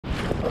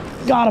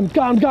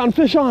got him,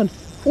 fish on.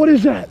 What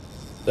is that?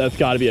 That's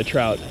gotta be a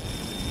trout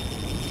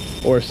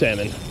or a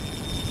salmon.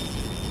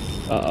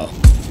 Uh-oh.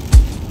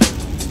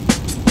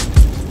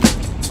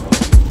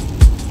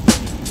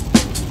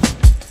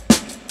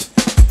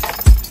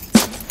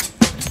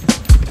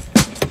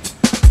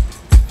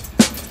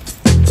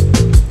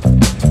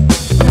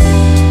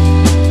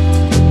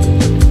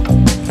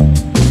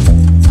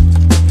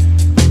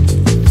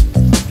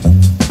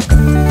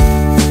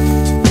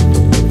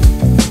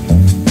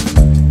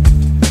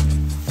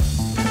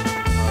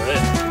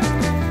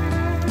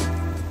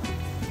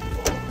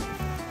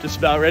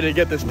 About ready to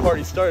get this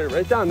party started.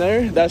 Right down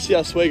there, that's the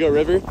Oswego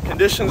River.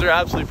 Conditions are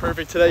absolutely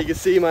perfect today. You can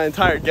see my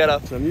entire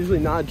getup. I'm usually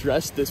not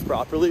dressed this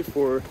properly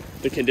for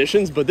the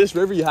conditions, but this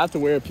river you have to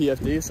wear a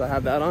PFD, so I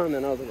have that on. And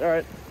then I was like, all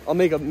right, I'll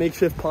make a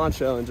makeshift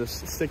poncho and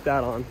just stick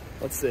that on.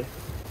 Let's see.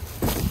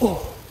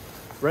 Oh,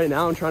 right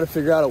now I'm trying to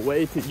figure out a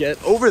way to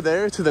get over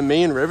there to the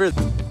main river.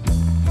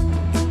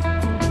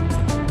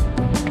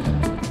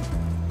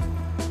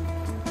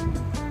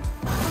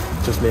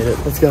 Just made it.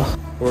 Let's go.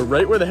 We're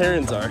right where the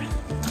herons are.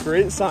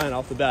 Great sign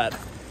off the bat.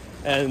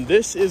 And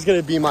this is going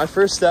to be my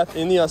first step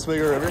in the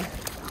Oswego River.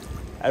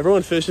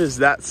 Everyone fishes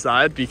that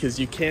side because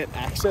you can't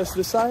access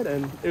this side.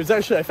 And it was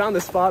actually, I found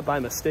this spot by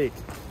mistake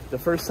the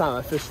first time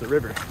I fished the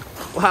river.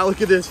 Wow,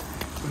 look at this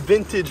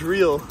vintage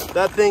reel.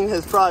 That thing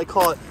has probably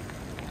caught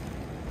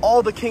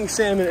all the king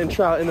salmon and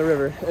trout in the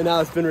river, and now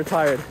it's been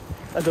retired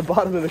at the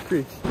bottom of the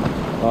creek.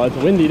 Oh, it's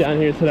windy down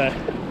here today.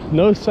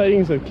 No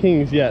sightings of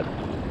kings yet.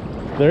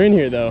 They're in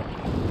here though.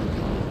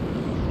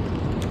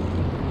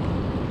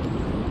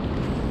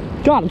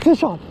 Got him,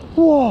 fish on.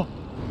 Whoa.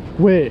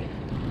 Wait,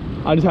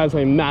 I just had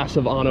something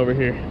massive on over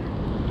here.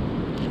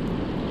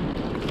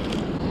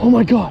 Oh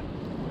my God.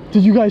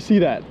 Did you guys see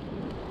that?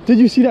 Did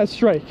you see that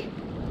strike?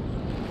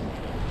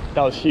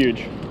 That was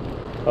huge.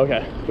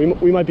 Okay,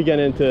 we might be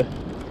getting into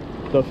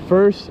the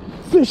first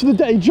fish of the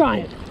day,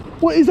 giant.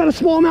 What, is that a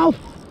smallmouth?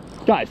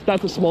 Guys,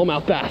 that's a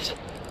smallmouth bass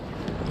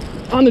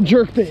on the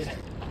jerkbait.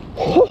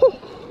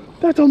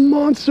 That's a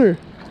monster.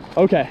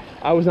 Okay,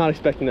 I was not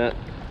expecting that.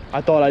 I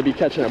thought I'd be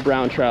catching a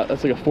brown trout.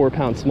 That's like a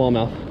 4-pound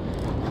smallmouth.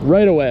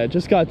 Right away, I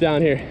just got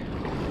down here.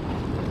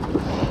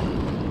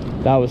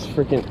 That was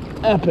freaking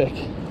epic.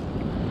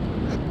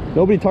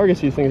 Nobody targets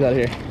these things out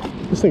here.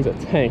 This thing's a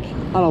tank.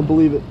 I don't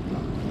believe it.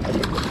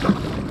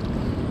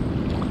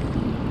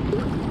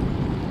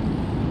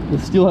 The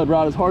steelhead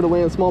rod is hard to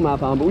land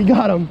smallmouth on, but we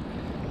got him.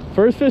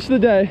 First fish of the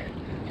day.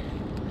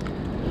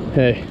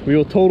 Hey, we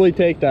will totally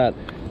take that.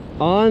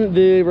 On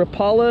the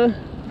Rapala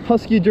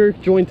Husky Jerk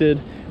jointed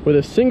with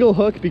a single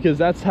hook, because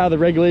that's how the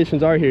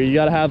regulations are here. You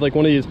gotta have like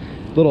one of these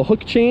little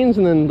hook chains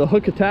and then the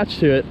hook attached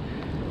to it.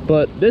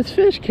 But this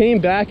fish came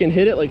back and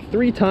hit it like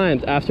 3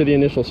 times after the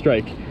initial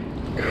strike.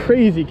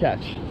 Crazy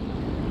catch.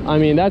 I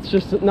mean, that's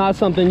just not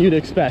something you'd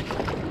expect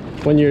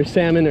when you're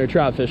salmon or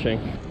trout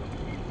fishing.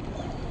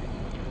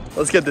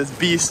 Let's get this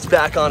beast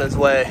back on his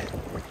way.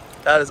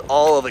 That is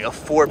all of like a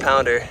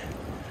 4-pounder.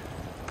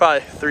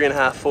 Probably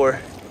 3.5, 4.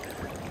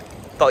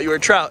 Thought you were a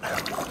trout.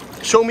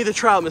 Show me the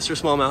trout, Mr.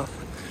 Smallmouth.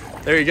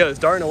 There he goes,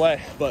 darting away.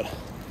 But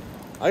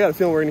I got a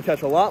feeling we're gonna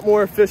catch a lot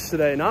more fish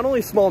today. Not only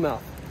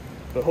smallmouth,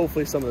 but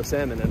hopefully some of the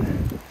salmon. And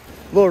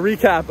a little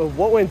recap of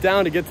what went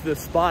down to get to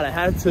this spot. I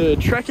had to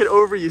trek it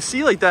over. You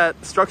see like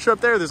that structure up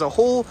there? There's a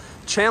whole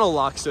channel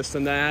lock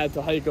system that I had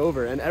to hike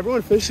over. And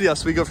everyone fished the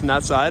Oswego from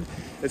that side.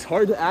 It's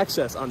hard to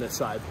access on this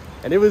side.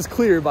 And it was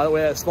clear, by the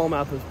way, that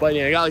smallmouth was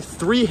biting. I got like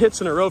 3 hits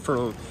in a row from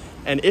him.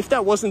 And if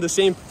that wasn't the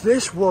same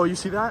fish, whoa, you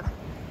see that?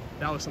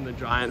 That was something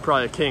giant,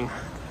 probably a king.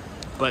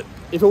 But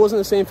if it wasn't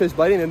the same fish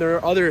biting, then there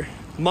are other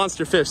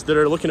monster fish that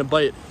are looking to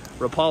bite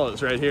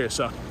Rapalas right here.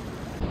 So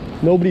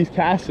nobody's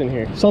casting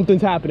here.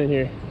 Something's happening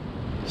here.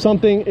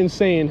 Something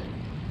insane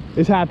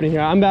is happening here.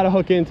 I'm about to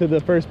hook into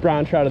the first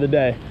brown trout of the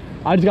day.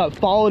 I just got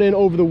followed in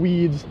over the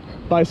weeds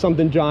by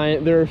something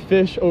giant. There are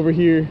fish over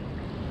here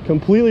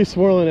completely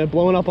swirling it,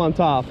 blowing up on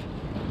top.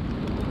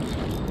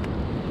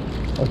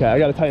 Okay, I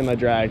gotta tighten my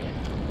drag.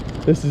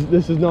 This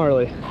is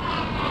gnarly.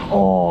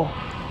 Oh,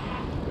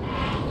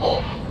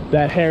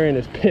 that heron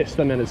is pissed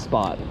I'm in his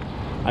spot.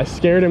 I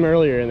scared him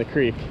earlier in the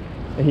creek,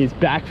 and he's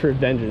back for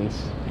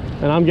vengeance.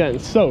 And I'm getting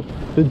soaked.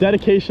 The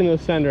dedication to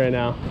the send right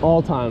now,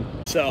 all time.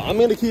 So I'm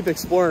gonna keep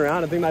exploring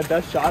around. I think my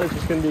best shot is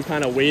just gonna be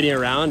kind of wading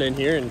around in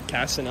here and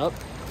casting up.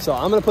 So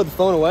I'm gonna put the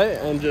phone away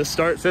and just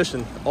start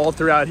fishing all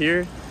throughout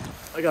here.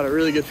 I got a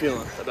really good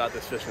feeling about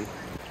this fishing.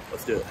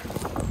 Let's do it.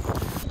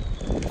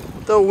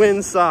 The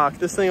windsock,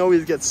 this thing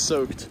always gets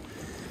soaked.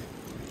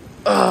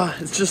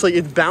 It's just like,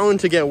 it's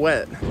bound to get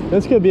wet.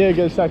 This could be a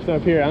good section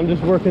up here. I'm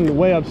just working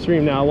way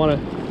upstream now. I want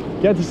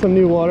to get to some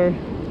new water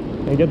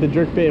and get the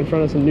jerkbait in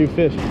front of some new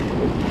fish.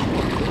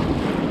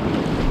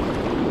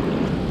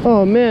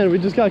 Oh man, we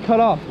just got cut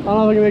off. I don't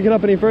know if I can make it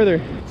up any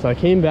further. So I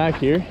came back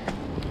here,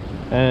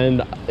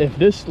 and if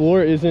this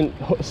lure isn't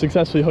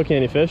successfully hooking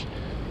any fish,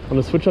 I'm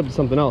gonna switch up to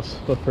something else.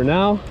 But for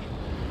now,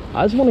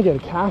 I just want to get a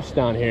cast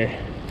down here.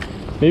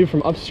 Maybe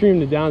from upstream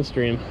to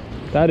downstream.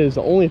 That is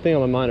the only thing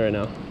on my mind right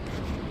now.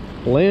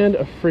 Land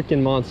a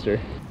freaking monster.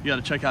 You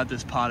gotta check out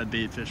this pot of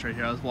bait fish right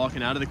here. I was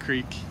walking out of the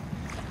creek.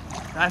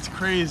 That's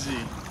crazy.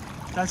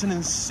 That's an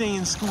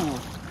insane school.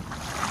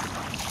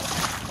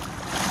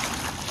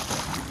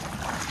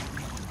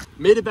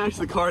 Made it back to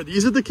the car.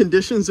 These are the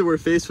conditions that we're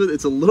faced with.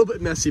 It's a little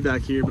bit messy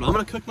back here, but I'm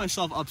gonna cook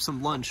myself up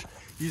some lunch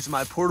using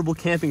my portable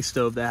camping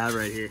stove that I have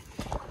right here.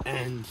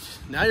 And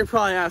now you're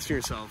probably asking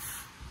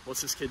yourself,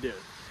 what's this kid doing?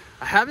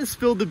 I haven't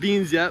spilled the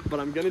beans yet,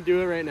 but I'm gonna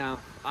do it right now.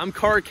 I'm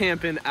car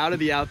camping out of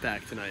the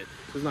Outback tonight.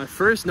 It was my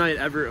first night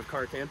ever of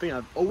car camping.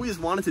 I've always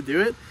wanted to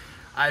do it.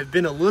 I've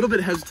been a little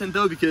bit hesitant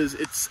though, because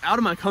it's out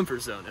of my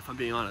comfort zone, if I'm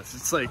being honest.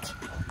 It's like,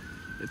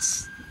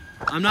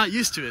 I'm not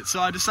used to it.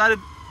 So I decided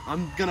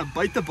I'm gonna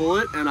bite the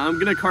bullet and I'm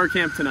gonna car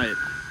camp tonight.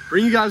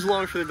 Bring you guys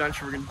along for the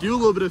adventure. We're gonna do a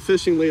little bit of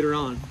fishing later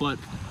on, but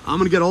I'm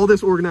gonna get all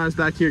this organized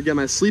back here, get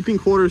my sleeping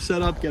quarters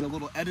set up, get a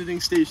little editing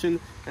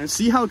station, and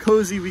see how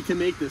cozy we can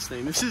make this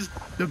thing. This is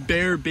the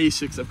bare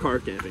basics of car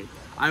camping.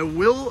 I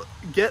will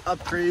get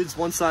upgrades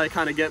once I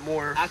kind of get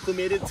more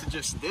acclimated to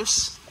just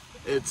this.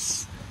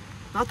 It's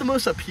not the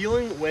most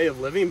appealing way of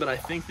living, but I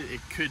think that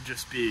it could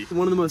just be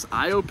one of the most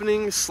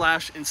eye-opening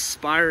 /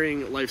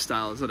 inspiring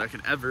lifestyles that I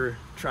could ever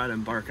try to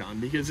embark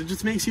on, because it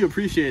just makes you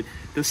appreciate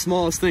the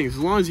smallest things. As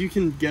long as you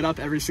can get up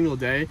every single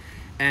day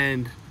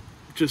and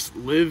just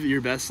live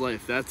your best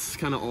life, that's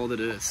kind of all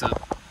that it is. So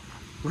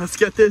let's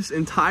get this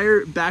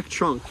entire back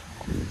trunk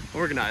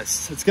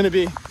organized. It's gonna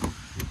be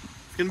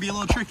a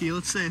little tricky.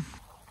 Let's see.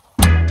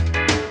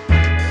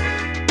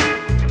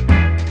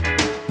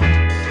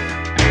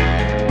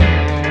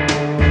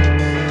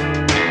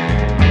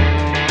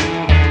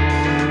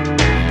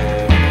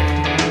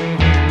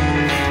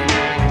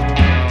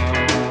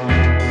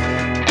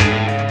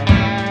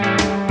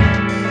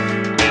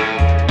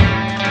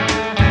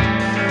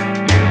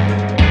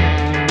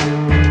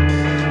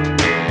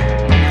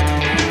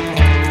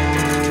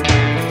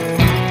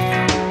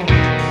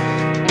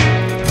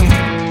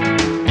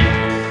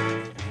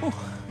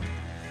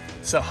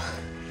 So,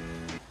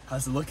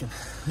 how's it looking?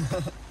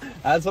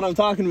 That's what I'm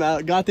talking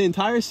about. Got the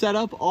entire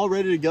setup all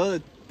ready to go.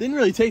 It didn't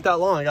really take that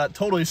long. I got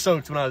totally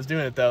soaked when I was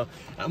doing it though.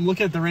 I'm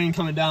looking at the rain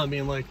coming down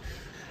being like,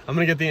 I'm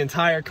gonna get the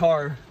entire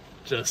car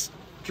just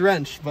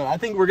drenched. But I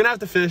think we're gonna have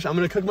to fish. I'm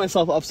gonna cook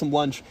myself up some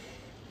lunch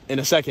in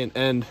a second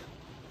and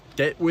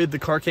get with the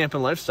car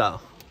camping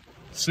lifestyle.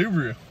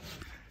 Subaru.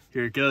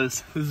 Here it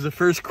goes. This is the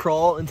first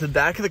crawl into the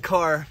back of the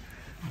car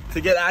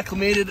to get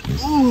acclimated.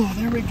 Ooh,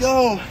 there we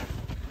go.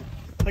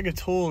 I could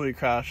totally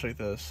crash like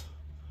this.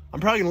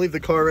 I'm probably gonna leave the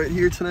car right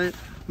here tonight.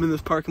 I'm in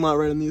this parking lot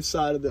right on the other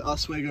side of the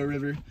Oswego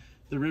River.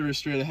 The river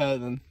straight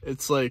ahead, and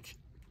it's like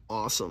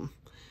awesome.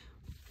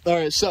 All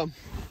right, so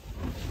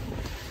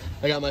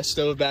I got my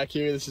stove back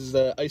here. This is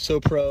the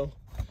ISO Pro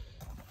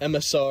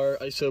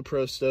MSR ISO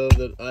Pro stove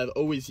that I've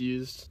always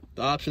used.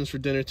 The options for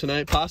dinner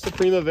tonight: pasta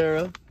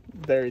primavera,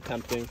 very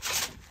tempting.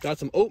 Got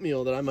some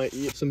oatmeal that I might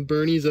eat. Some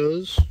Bernie's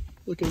O's,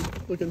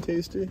 looking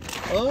tasty.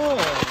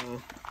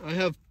 Oh, I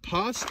have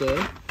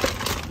pasta,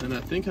 and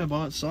I think I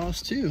bought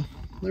sauce too.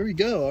 There we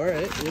go. All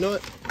right, you know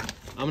what?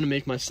 I'm gonna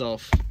make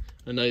myself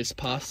a nice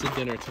pasta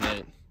dinner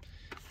tonight.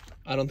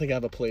 I don't think I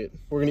have a plate.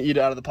 We're gonna eat it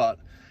out of the pot.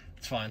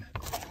 It's fine.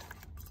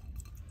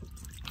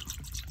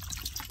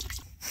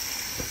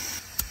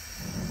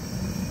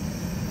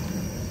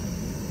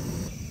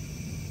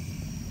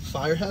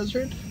 Fire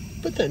hazard?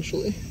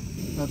 Potentially.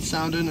 That's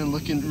sounding and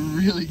looking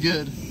really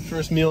good.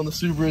 First meal in the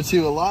Subaru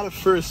too. A lot of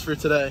firsts for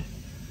today.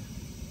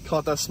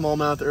 Caught that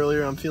smallmouth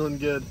earlier. I'm feeling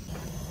good.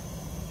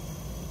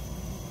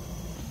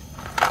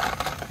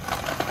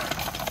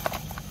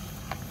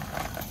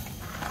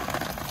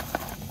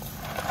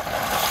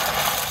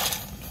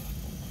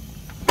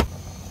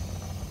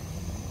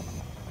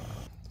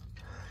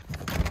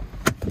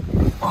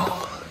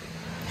 Oh.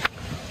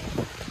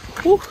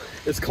 Whew.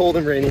 It's cold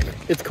and raining.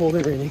 It's cold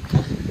and raining.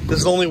 This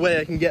is the only way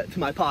I can get to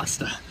my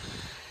pasta,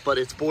 but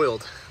it's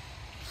boiled.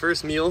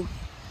 First meal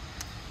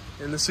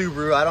in the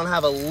Subaru. I don't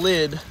have a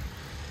lid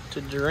to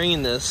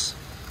drain this.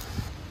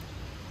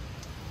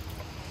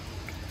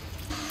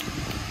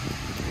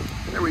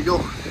 There we go.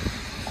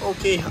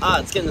 Okay,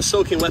 it's getting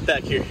soaking wet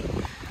back here.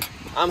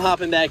 I'm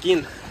hopping back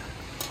in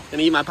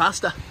and eat my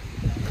pasta.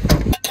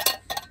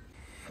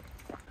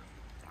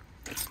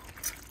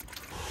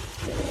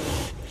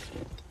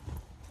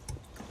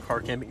 Car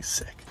camping is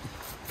sick.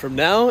 From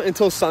now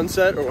until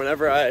sunset, or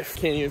whenever I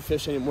can't even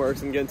fish anymore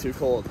because I'm getting too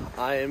cold,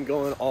 I am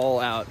going all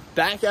out.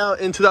 Back out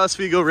into the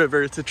Oswego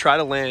River to try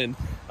to land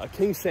a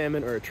king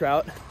salmon or a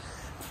trout.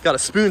 Got a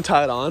spoon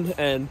tied on,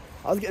 and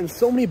I was getting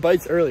so many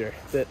bites earlier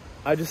that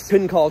I just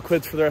couldn't call it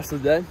quits for the rest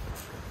of the day.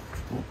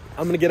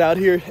 I'm gonna get out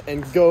here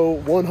and go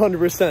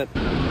 100%.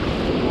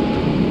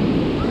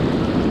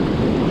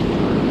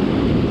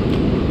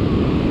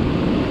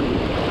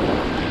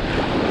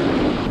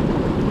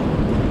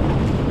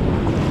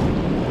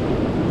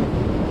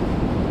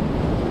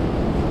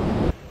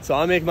 So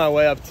I make my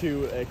way up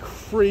to a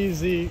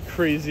crazy,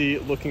 crazy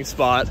looking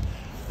spot.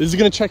 This is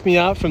gonna check me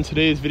out from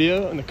today's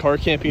video on the car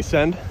camping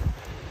send.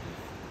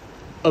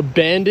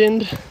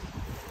 Abandoned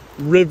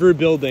river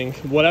building,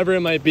 whatever it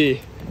might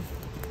be.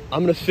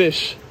 I'm gonna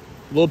fish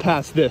a little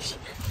past this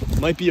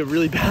might be a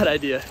really bad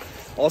idea.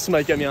 Also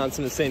might get me on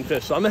some insane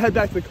fish. So I'm gonna head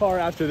back to the car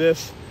after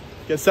this,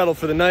 get settled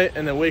for the night,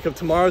 and then wake up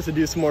tomorrow to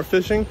do some more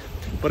fishing.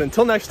 But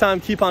until next time,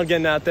 keep on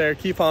getting out there,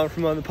 keep on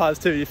promoting the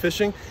positivity of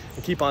fishing,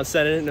 and keep on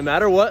sending it no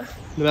matter what,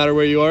 no matter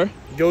where you are.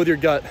 Go with your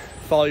gut,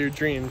 follow your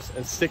dreams,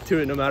 and stick to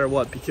it no matter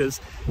what, because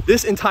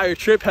this entire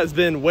trip has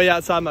been way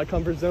outside my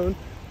comfort zone,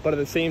 but at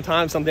the same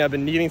time, something I've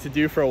been needing to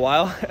do for a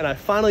while, and I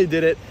finally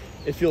did it.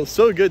 It feels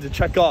so good to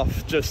check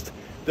off just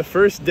the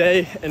first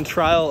day and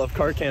trial of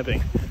car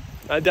camping.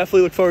 I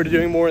definitely look forward to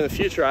doing more in the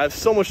future. I have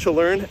so much to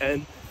learn,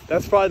 and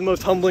that's probably the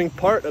most humbling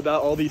part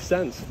about all these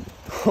sends.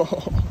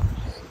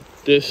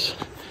 This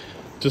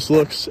just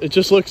looks,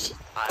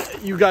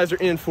 you guys are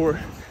in for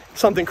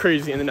something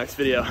crazy in the next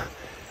video.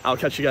 I'll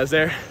catch you guys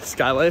there.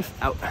 Skye Life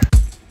out.